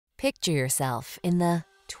Picture yourself in the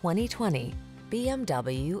 2020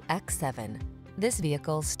 BMW X7. This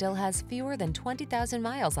vehicle still has fewer than 20,000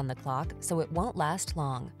 miles on the clock, so it won't last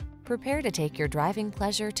long. Prepare to take your driving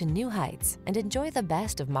pleasure to new heights and enjoy the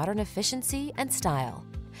best of modern efficiency and style.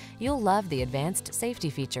 You'll love the advanced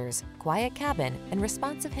safety features, quiet cabin, and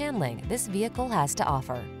responsive handling this vehicle has to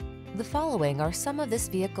offer. The following are some of this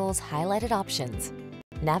vehicle's highlighted options: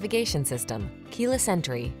 navigation system, keyless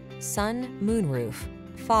entry, sun, moonroof,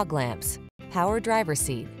 fog lamps, power driver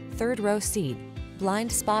seat, third row seat,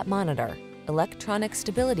 blind spot monitor, electronic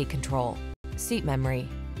stability control, seat memory,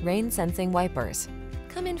 rain sensing wipers.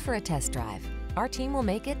 Come in for a test drive. Our team will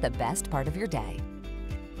make it the best part of your day.